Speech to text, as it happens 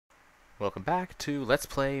Welcome back to Let's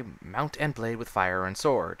Play Mount and Blade with Fire and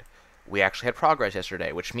Sword. We actually had progress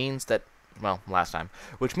yesterday, which means that, well, last time,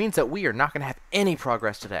 which means that we are not going to have any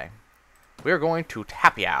progress today. We are going to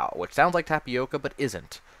Tapiow, which sounds like tapioca, but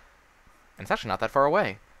isn't. And it's actually not that far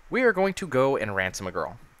away. We are going to go and ransom a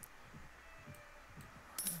girl.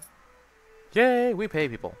 Yay, we pay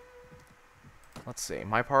people. Let's see,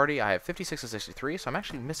 my party, I have 56 to 63, so I'm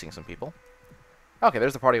actually missing some people. Okay,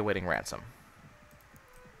 there's the party awaiting ransom.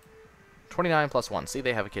 29 plus 1. See,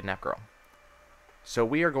 they have a kidnapped girl. So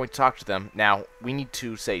we are going to talk to them. Now, we need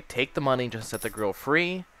to say, take the money, just set the girl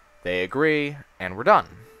free. They agree, and we're done.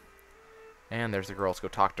 And there's the girl. Let's go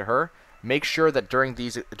talk to her. Make sure that during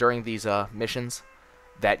these missions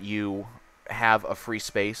that you have a free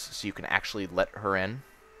space so you can actually let her in.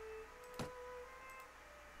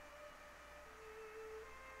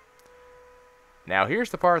 Now,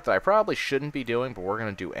 here's the part that I probably shouldn't be doing, but we're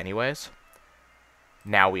going to do anyways.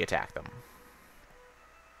 Now we attack them.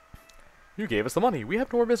 You gave us the money. We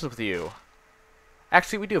have no more business with you.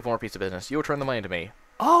 Actually, we do have one more piece of business. You return the money to me.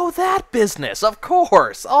 Oh, that business! Of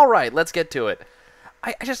course! Alright, let's get to it.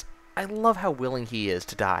 I love how willing he is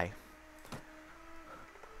to die.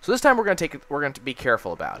 So this time we're going to be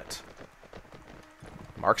careful about it.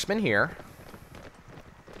 Marksman here.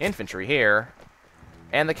 Infantry here.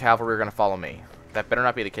 And the cavalry are going to follow me. That better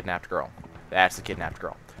not be the kidnapped girl. That's the kidnapped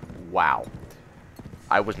girl. Wow.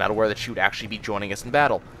 I was not aware that she would actually be joining us in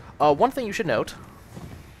battle. One thing you should note.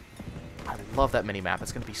 I love that mini-map.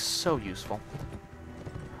 It's going to be so useful.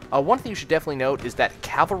 One thing you should definitely note is that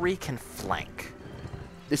cavalry can flank.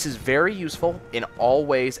 This is very useful in all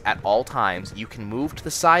ways at all times. You can move to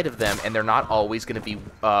the side of them, and they're not always going to be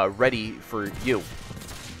ready for you.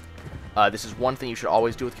 This is one thing you should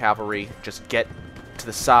always do with cavalry. Just get to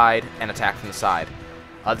the side and attack from the side.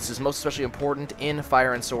 This is most especially important in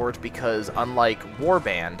Fire and Sword because, unlike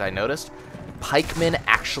Warband, I noticed, pikemen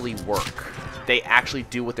actually work. They actually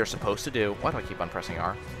do what they're supposed to do. Why do I keep on pressing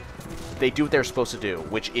R? They do what they're supposed to do,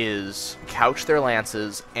 which is couch their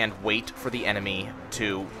lances and wait for the enemy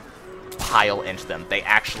to pile into them. They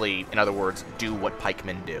actually, in other words, do what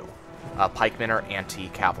pikemen do. Pikemen are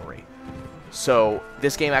anti-cavalry. So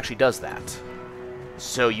this game actually does that.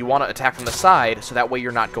 So you want to attack from the side, so that way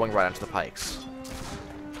you're not going right onto the pikes.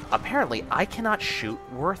 Apparently, I cannot shoot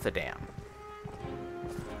worth a damn.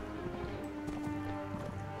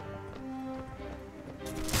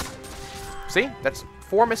 See? That's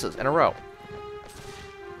 4 misses in a row.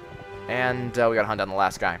 And we gotta hunt down the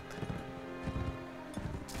last guy.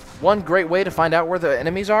 One great way to find out where the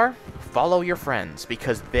enemies are, follow your friends,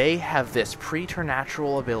 because they have this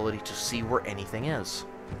preternatural ability to see where anything is.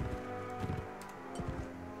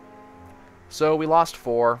 So we lost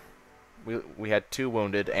 4. We had 2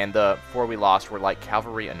 wounded, and the 4 we lost were like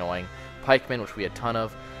cavalry annoying. Pikemen, which we had a ton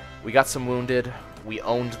of. We got some wounded. We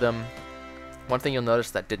owned them. One thing you'll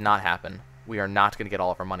notice that did not happen. We are not going to get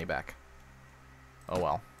all of our money back. Oh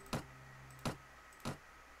well.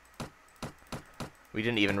 We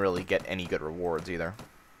didn't even really get any good rewards either.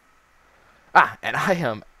 Ah, and I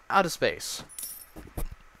am out of space.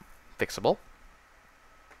 Fixable.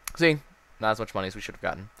 See, not as much money as we should have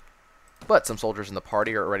gotten. But some soldiers in the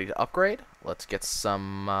party are ready to upgrade. Let's get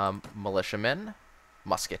some militiamen.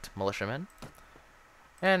 Musket militiamen.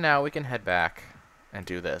 And now we can head back and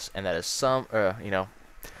do this. And that is some,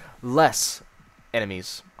 less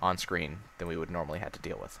enemies on screen than we would normally have to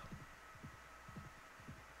deal with.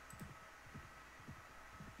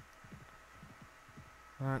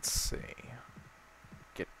 Let's see.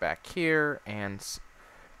 Get back here and...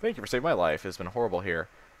 Thank you for saving my life. It's been horrible here.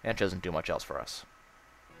 And it doesn't do much else for us.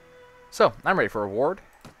 So, I'm ready for a reward.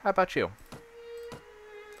 How about you?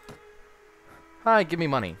 Hi, give me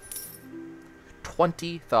money.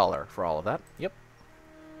 $20 for all of that. Yep.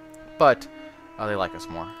 But, they like us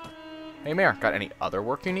more. Hey, Mayor, got any other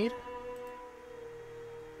work you need?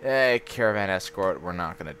 Caravan escort we're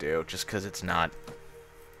not going to do, just because it's not...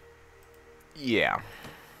 Yeah.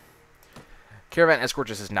 Caravan escort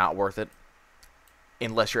just is not worth it.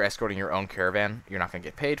 Unless you're escorting your own caravan. You're not going to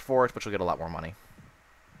get paid for it, but you'll get a lot more money.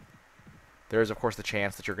 There is, of course, the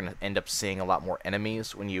chance that you're going to end up seeing a lot more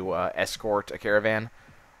enemies when you escort a caravan.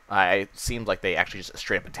 It seems like they actually just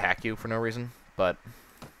straight up attack you for no reason, but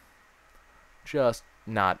just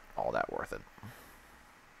not all that worth it.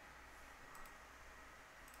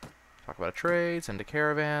 Talk about a trade, send a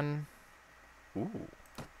caravan. Ooh,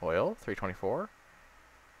 oil, 324.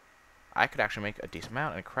 I could actually make a decent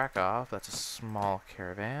amount in Krakow. That's a small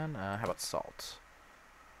caravan. How about salt?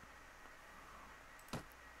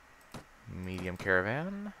 Medium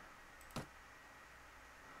caravan.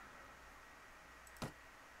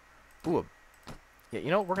 Ooh, Yeah, you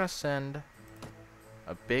know what? We're going to send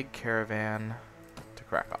a big caravan to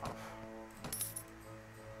Krakow.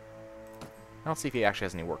 Now let's see if he actually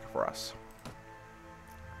has any work for us.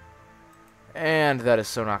 And that is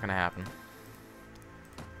so not going to happen.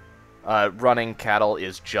 Running cattle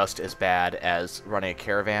is just as bad as running a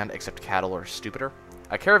caravan, except cattle are stupider.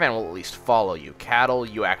 A caravan will at least follow you. Cattle,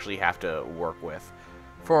 you actually have to work with.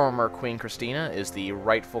 Former Queen Christina is the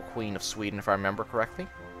rightful queen of Sweden, if I remember correctly.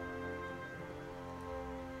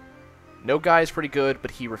 No guy is pretty good,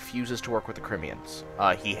 but he refuses to work with the Crimeans.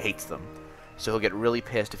 He hates them. So he'll get really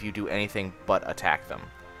pissed if you do anything but attack them.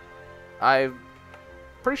 I'm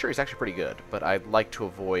pretty sure he's actually pretty good, but I'd like to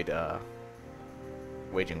avoid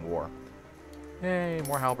waging war. Hey,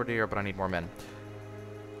 more halberdier, but I need more men.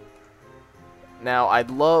 Now,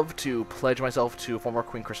 I'd love to pledge myself to former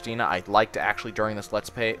Queen Christina. I'd like to actually, during this Let's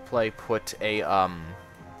Play, put a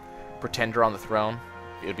pretender on the throne.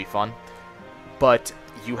 It would be fun. But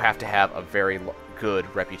you have to have a very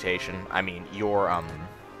good reputation. I mean, your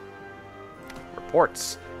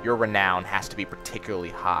reports, your renown has to be particularly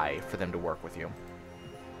high for them to work with you.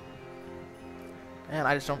 And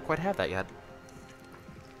I just don't quite have that yet.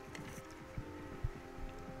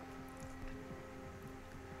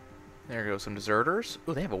 There goes some deserters.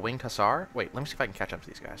 Ooh, they have a winged hussar. Wait, let me see if I can catch up to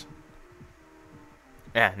these guys.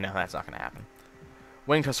 No, that's not going to happen.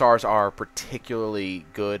 Winged hussars are particularly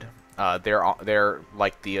good. They're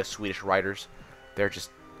like the Swedish riders. They're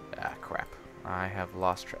just... crap. I have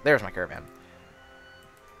lost track. There's my caravan.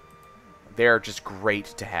 They're just great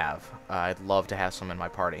to have. I'd love to have some in my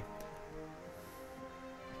party.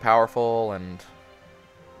 Powerful and...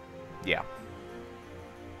 yeah.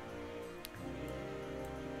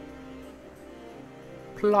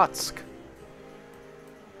 Plotsk.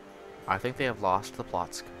 I think they have lost the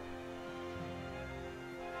Plotsk.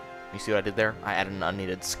 You see what I did there? I added an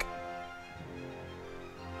unneeded sk.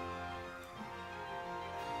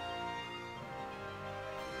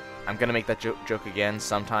 I'm gonna make that joke again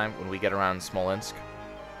sometime when we get around Smolensk,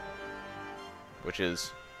 which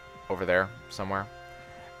is over there somewhere.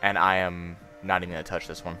 And I am not even gonna touch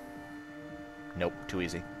this one. Nope, too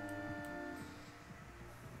easy.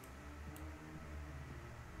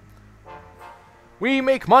 We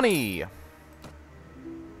make money!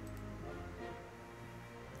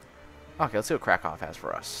 Okay, let's see what Krakow has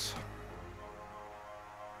for us.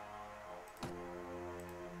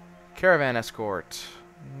 Caravan escort.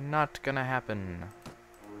 Not gonna happen.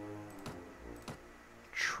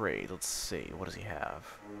 Trade, let's see. What does he have?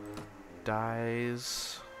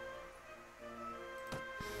 Dyes.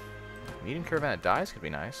 Medium caravan at dyes could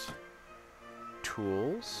be nice.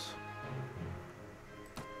 Tools.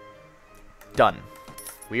 Done.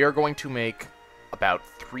 We are going to make about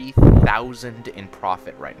 3,000 in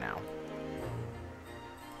profit right now.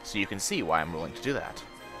 So you can see why I'm willing to do that.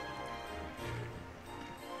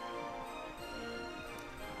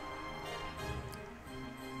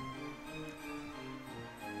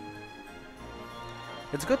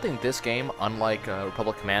 It's a good thing this game, unlike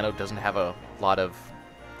Republic Commando, doesn't have a lot of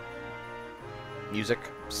music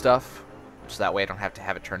stuff, so that way I don't have to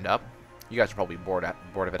have it turned up. You guys are probably bored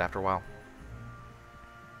of it after a while.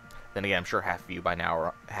 Then again, I'm sure half of you by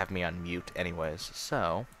now have me on mute anyways,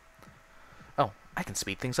 so... Oh, I can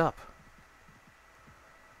speed things up.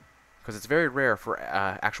 Because it's very rare for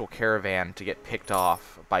actual caravan to get picked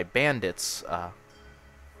off by bandits,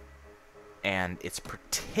 and it's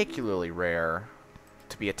particularly rare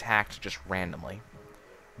to be attacked just randomly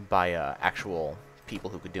by actual people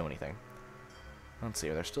who could do anything. Let's see,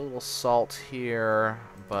 there's still a little salt here,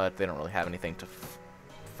 but they don't really have anything to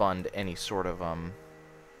fund any sort of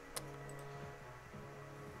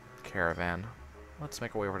caravan. Let's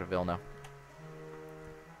make our way over to Vilna.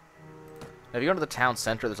 Now, if you go to the town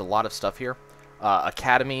center, there's a lot of stuff here.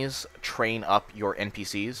 Academies train up your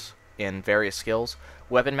NPCs in various skills.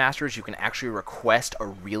 Weapon masters, you can actually request a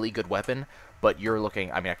really good weapon, but you're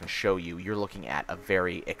looking, I mean, I can show you, you're looking at a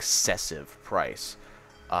very excessive price.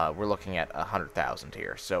 We're looking at 100,000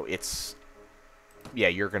 here, so it's, yeah,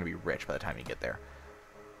 you're going to be rich by the time you get there.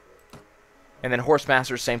 And then horse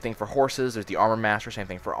masters, same thing for horses. There's the armor master, same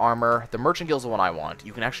thing for armor. The merchant guild is the one I want.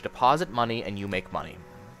 You can actually deposit money and you make money.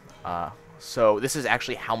 So this is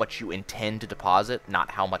actually how much you intend to deposit,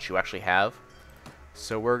 not how much you actually have.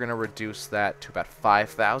 So we're going to reduce that to about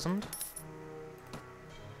 5,000.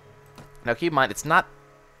 Now keep in mind, it's not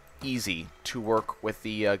easy to work with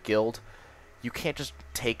the guild. You can't just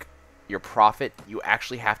take your profit. You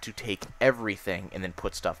actually have to take everything and then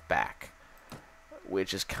put stuff back,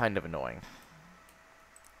 which is kind of annoying.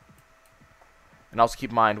 And also keep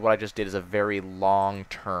in mind, what I just did is a very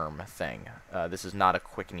long-term thing. This is not a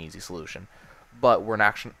quick and easy solution. but we're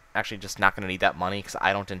not actually just not going to need that money because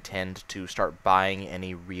I don't intend to start buying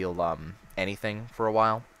any real anything for a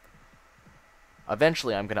while.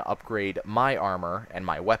 Eventually, I'm going to upgrade my armor and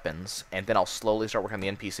my weapons, and then I'll slowly start working on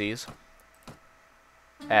the NPCs.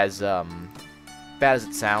 As bad as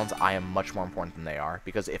it sounds, I am much more important than they are,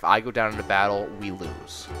 because if I go down into battle, we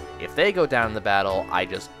lose. If they go down in the battle, I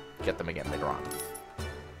just get them again later on.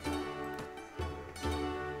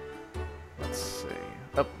 Let's see.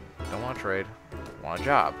 Oh, don't want to trade. Want a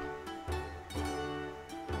job.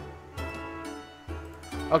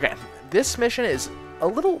 Okay, this mission is a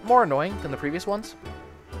little more annoying than the previous ones.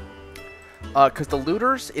 Because the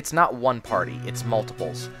looters, it's not one party, it's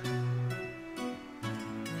multiples.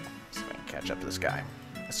 So I can catch up to this guy.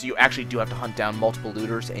 So you actually do have to hunt down multiple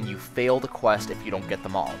looters, and you fail the quest if you don't get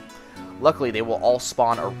them all. Luckily, they will all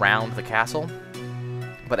spawn around the castle.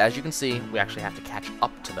 But as you can see, we actually have to catch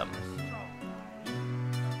up to them.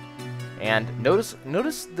 And notice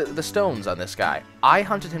the stones on this guy. I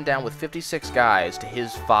hunted him down with 56 guys to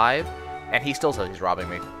his 5, and he still says he's robbing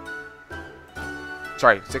me.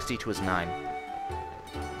 Sorry, 60 to his 9.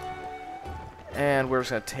 And we're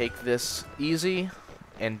just going to take this easy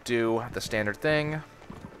and do the standard thing.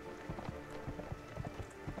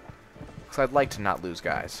 Because I'd like to not lose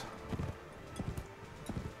guys.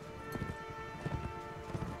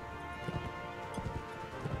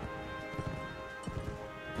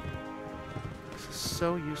 This is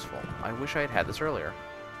so useful. I wish I had had this earlier.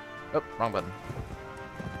 Oh, wrong button.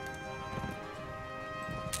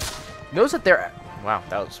 Notice that they're... Wow,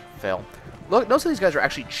 that was a fail. Look, notice that these guys are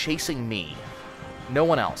actually chasing me. No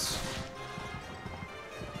one else.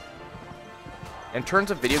 In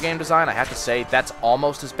terms of video game design, I have to say that's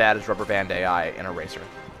almost as bad as Rubber Band AI in a racer.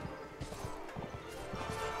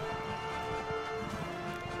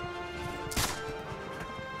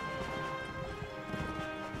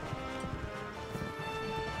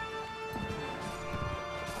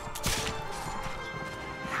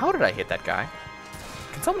 How did I hit that guy?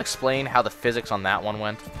 Can someone explain how the physics on that one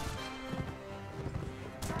went?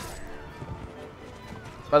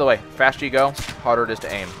 By the way, faster you go, harder it is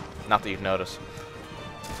to aim. Not that you've noticed.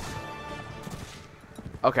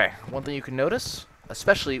 Okay, one thing you can notice,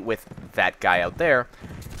 especially with that guy out there,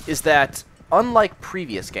 is that unlike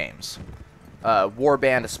previous games,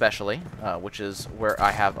 Warband especially, which is where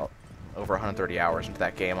I have over 130 hours into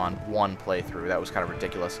that game on one playthrough, that was kind of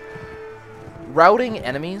ridiculous. Routing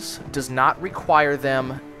enemies does not require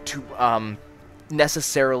them to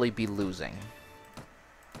necessarily be losing.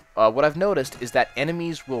 What I've noticed is that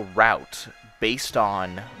enemies will route based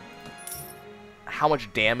on how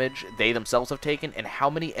much damage they themselves have taken and how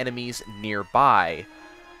many enemies nearby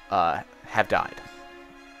have died.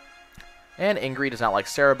 And Ingrid does not like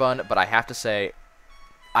Cerebun, but I have to say,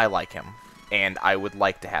 I like him, and I would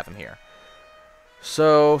like to have him here.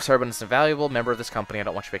 So, Cerebun is an invaluable member of this company. I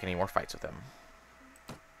don't want you making any more fights with him.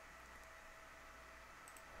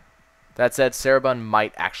 That said, Cerebun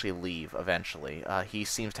might actually leave eventually. He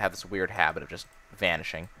seems to have this weird habit of just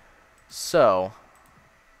vanishing. So,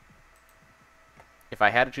 if I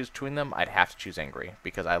had to choose between them, I'd have to choose Ingrid,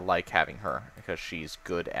 because I like having her, because she's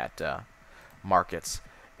good at markets.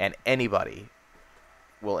 And anybody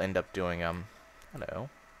will end up doing, hello.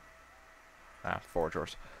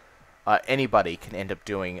 Foragers. Anybody can end up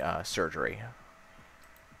doing surgery.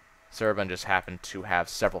 Cerebun just happened to have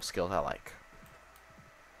several skills I like.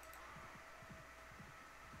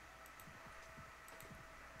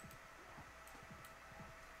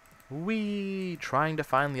 Wee! Trying to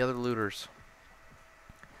find the other looters.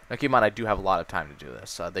 Now keep in mind, I do have a lot of time to do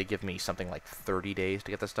this. They give me something like 30 days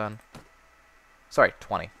to get this done. Sorry,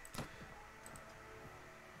 20.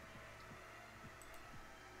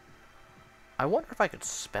 I wonder if I could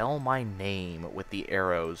spell my name with the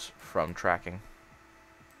arrows from tracking.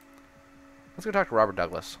 Let's go talk to Robert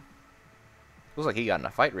Douglas. Looks like he got in a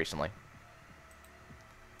fight recently.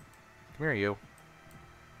 Come here, you.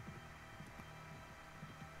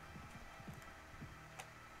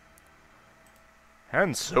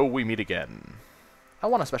 And so we meet again. I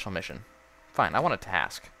want a special mission. Fine, I want a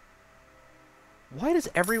task. Why does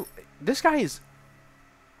this guy is...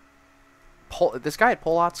 This guy at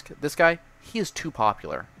Polotsk, this guy, he is too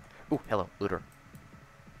popular. Ooh, hello, looter.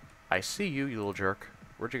 I see you, you little jerk.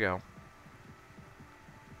 Where'd you go?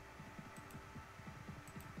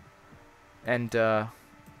 And,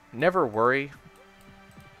 never worry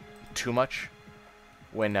too much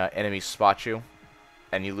when enemies spot you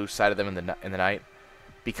and you lose sight of them in the night.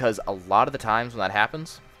 Because a lot of the times when that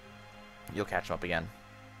happens, you'll catch them up again.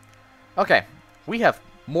 Okay, we have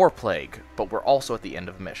more plague, but we're also at the end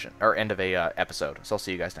of a mission, or end of a episode. So I'll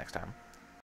see you guys next time.